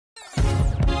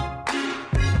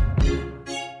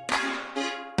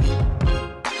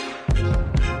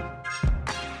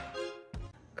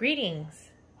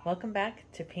Greetings! Welcome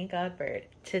back to PinkOddBird.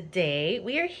 Today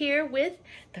we are here with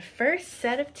the first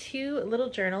set of 2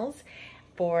 little journals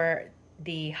for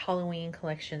the Halloween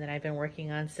collection that I've been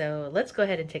working on. So let's go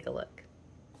ahead and take a look.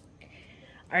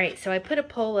 Alright, so I put a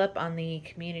poll up on the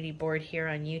community board here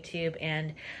on YouTube,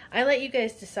 and I let you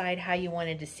guys decide how you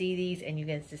wanted to see these, and you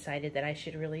guys decided that I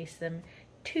should release them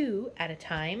 2 at a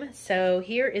time. So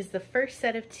here is the first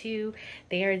set of 2.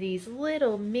 They are these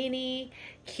little mini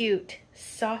cute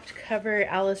soft cover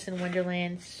Alice in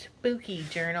Wonderland spooky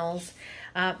journals.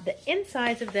 The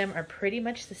insides of them are pretty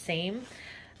much the same.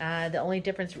 The only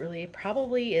difference really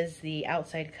probably is the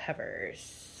outside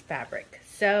covers fabric.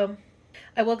 So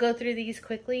I will go through these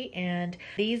quickly, and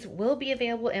these will be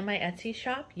available in my Etsy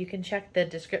shop. You can check the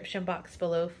description box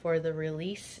below for the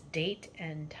release date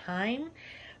and time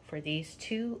for these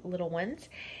 2 little ones.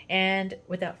 And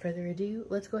without further ado,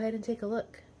 let's go ahead and take a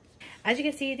look. As you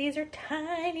can see, these are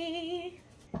tiny.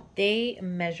 They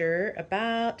measure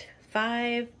about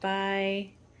 5 by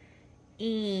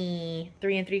 3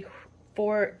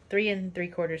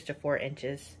 3/4 to 4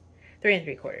 inches. 3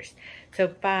 3/4. So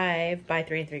 5 by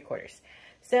 3 3/4.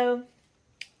 So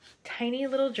tiny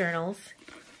little journals.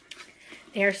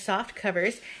 They are soft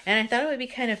covers, and I thought it would be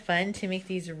kind of fun to make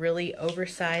these really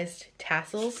oversized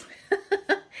tassels.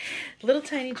 Little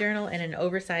tiny journal and an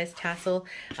oversized tassel.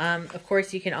 Of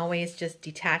course, you can always just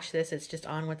detach this. It's just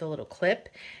on with a little clip,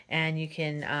 and you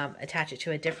can attach it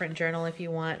to a different journal if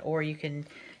you want, or you can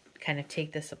kind of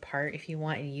take this apart if you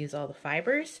want and use all the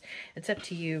fibers. It's up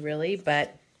to you really,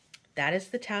 but that is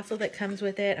the tassel that comes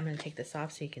with it. I'm going to take this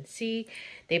off so you can see.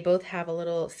 They both have a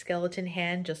little skeleton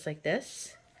hand just like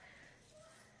this.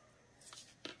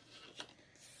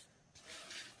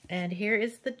 And here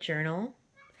is the journal,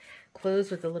 closed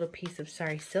with a little piece of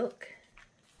sari silk.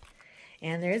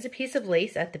 And there is a piece of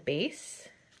lace at the base.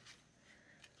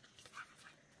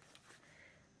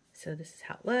 So this is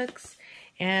how it looks.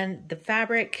 And the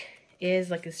fabric is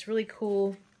like this really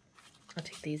cool, I'll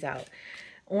take these out,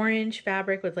 orange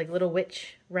fabric with like little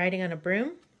witch riding on a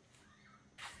broom.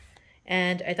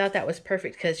 And I thought that was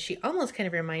perfect because she almost kind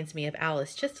of reminds me of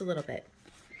Alice just a little bit.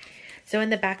 So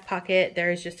in the back pocket,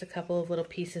 there's just a couple of little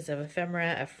pieces of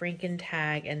ephemera, a Franken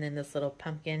tag, and then this little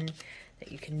pumpkin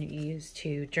that you can use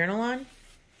to journal on.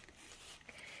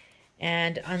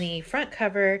 And on the front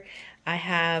cover, I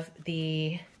have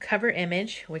the cover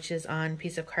image, which is on a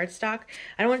piece of cardstock.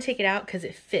 I don't want to take it out because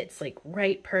it fits like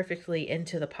right perfectly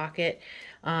into the pocket.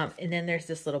 And then there's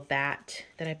this little bat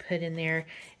that I put in there,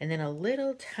 and then a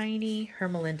little tiny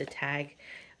Hermelinda tag.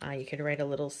 You could write a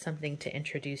little something to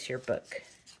introduce your book.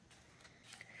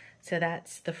 So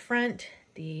that's the front.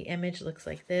 The image looks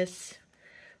like this.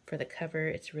 For the cover,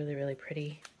 it's really, really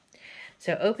pretty.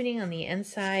 So opening on the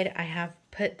inside, I have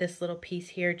put this little piece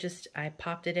here, I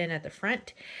popped it in at the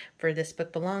front for This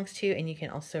Book Belongs To, and you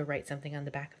can also write something on the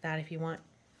back of that if you want.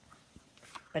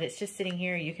 But it's just sitting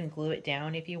here. You can glue it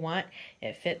down if you want.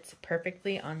 It fits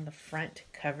perfectly on the front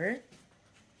cover.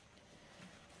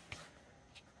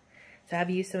 So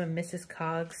I've used some of Mrs.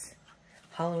 Cog's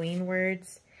Halloween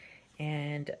words,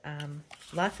 and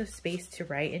lots of space to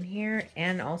write in here,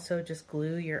 and also just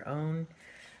glue your own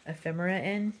ephemera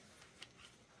in.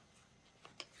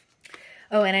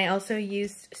 Oh, and I also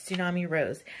used Tsunami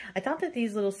Rose. I thought that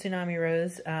these little Tsunami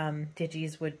Rose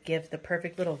digis would give the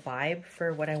perfect little vibe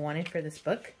for what I wanted for this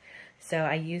book. So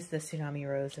I used the Tsunami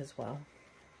Rose as well.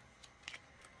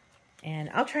 And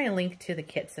I'll try and link to the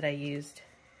kits that I used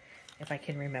if I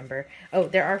can remember. Oh,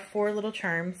 there are 4 little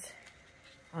charms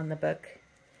on the book,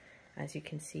 as you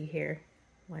can see here.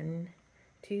 1,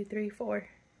 2, 3, 4.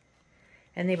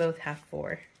 And they both have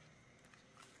 4.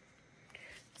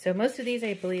 So most of these,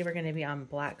 I believe, are going to be on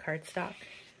black cardstock.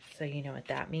 So you know what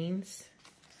that means.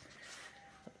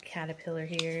 Caterpillar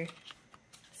here.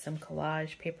 Some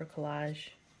collage, paper collage.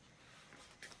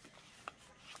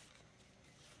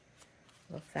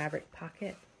 Little fabric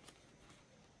pocket.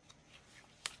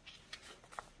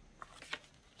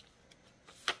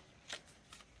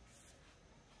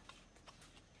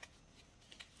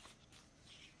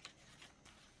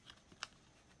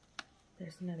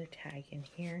 There's another tag in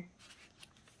here.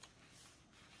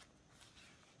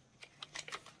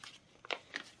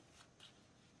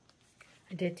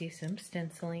 I did do some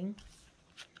stenciling.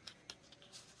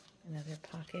 Another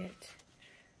pocket.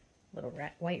 Little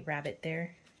white rabbit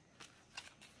there.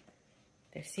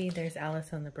 See, there's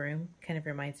Alice on the broom. Kind of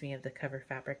reminds me of the cover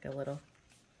fabric a little.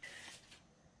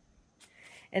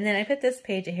 And then I put this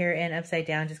page here in upside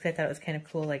down just because I thought it was kind of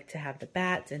cool, like to have the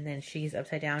bats, and then she's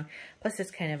upside down. Plus it's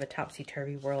kind of a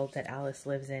topsy-turvy world that Alice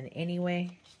lives in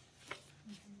anyway.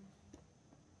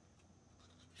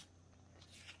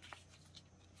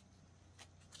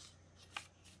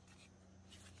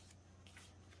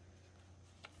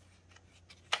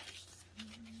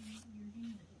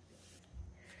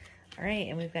 All right,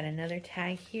 and we've got another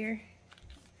tag here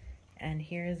and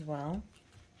here as well.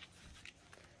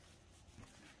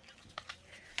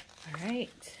 All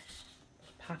right,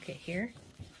 pocket here.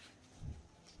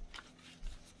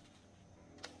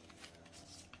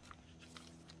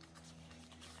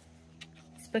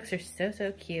 These books are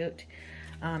so cute.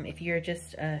 If you're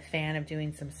just a fan of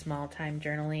doing some small time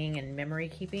journaling and memory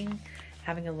keeping,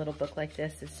 having a little book like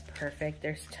this is perfect.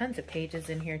 There's tons of pages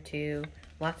in here too,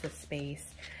 lots of space.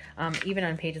 Even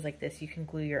on pages like this, you can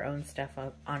glue your own stuff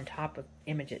up on top of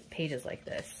pages like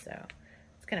this, so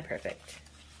it's kind of perfect.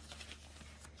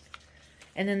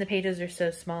 And then the pages are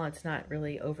so small, it's not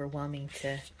really overwhelming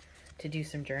to do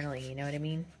some journaling, you know what I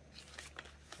mean?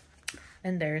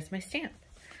 And there's my stamp.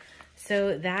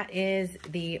 So that is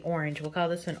the orange. We'll call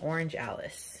this one Orange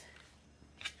Alice.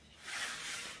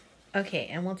 Okay,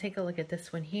 and we'll take a look at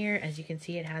this one here. As you can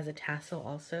see, it has a tassel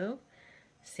also.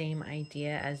 Same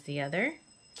idea as the other.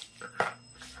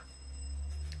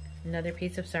 Another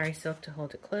piece of sari silk to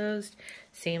hold it closed.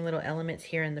 Same little elements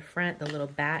here in the front, the little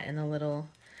bat and the little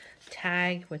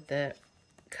tag with the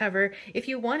cover. If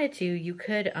you wanted to, you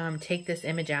could take this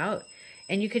image out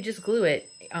and you could just glue it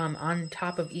on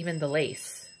top of even the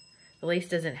lace. The lace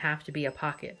doesn't have to be a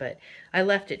pocket, but I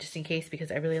left it just in case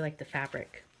because I really like the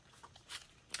fabric.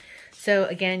 So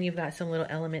again, you've got some little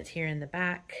elements here in the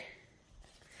back.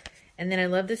 And then I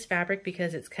love this fabric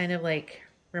because it's kind of like,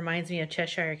 reminds me of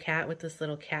Cheshire Cat with this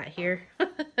little cat here.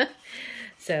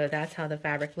 So that's how the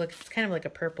fabric looks. It's kind of like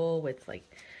a purple with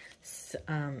like,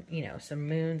 you know, some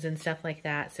moons and stuff like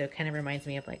that. So it kind of reminds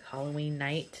me of like Halloween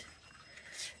night.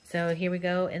 So here we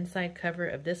go, inside cover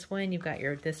of this one. You've got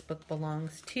your This Book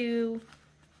Belongs To,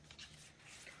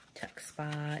 tuck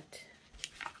spot.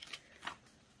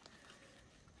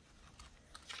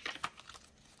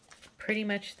 Pretty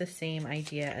much the same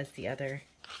idea as the other.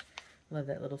 Love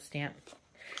that little stamp.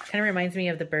 Kind of reminds me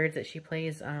of the birds that she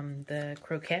plays the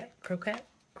croquet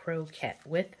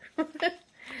with.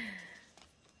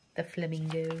 The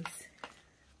flamingos.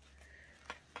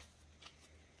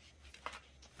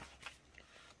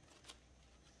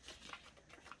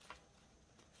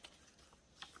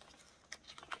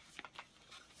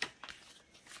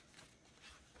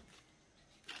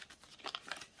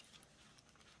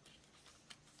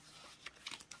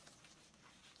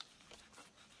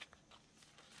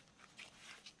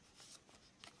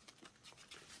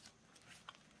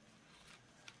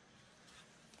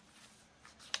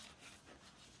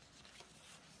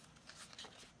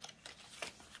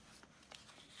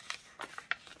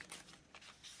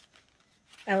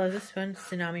 I love this one,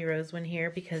 Tsunami Rose one here,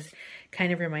 because it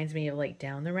kind of reminds me of like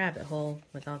Down the Rabbit Hole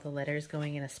with all the letters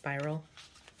going in a spiral.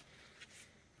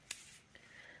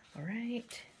 All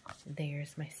right,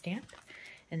 there's my stamp.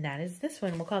 And that is this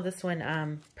one. We'll call this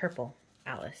one Purple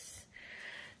Alice.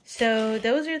 So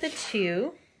those are the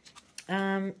two.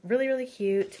 Really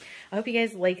cute. I hope you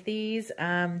guys like these.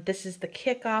 This is the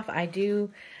kickoff. I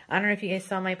don't know if you guys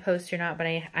saw my post or not, but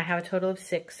I have a total of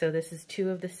 6. So this is 2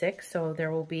 of the 6. So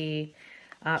there will be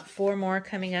 4 more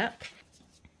coming up.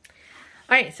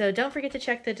 All right, so don't forget to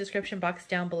check the description box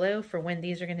down below for when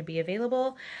these are going to be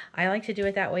available. I like to do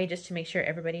it that way just to make sure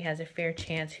everybody has a fair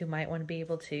chance who might want to be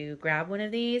able to grab one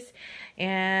of these.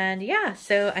 And yeah,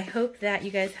 so I hope that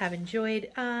you guys have enjoyed.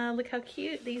 Look how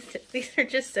cute. These are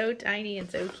just so tiny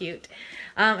and so cute.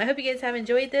 I hope you guys have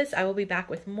enjoyed this. I will be back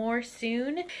with more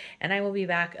soon, and I will be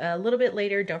back a little bit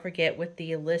later, don't forget, with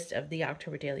the list of the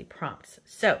October daily prompts.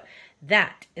 So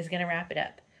that is going to wrap it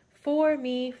up for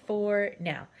me for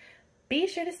now. Be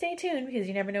sure to stay tuned because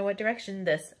you never know what direction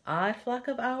this odd flock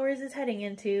of ours is heading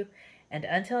into. And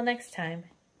until next time,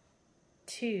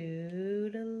 toodaloo.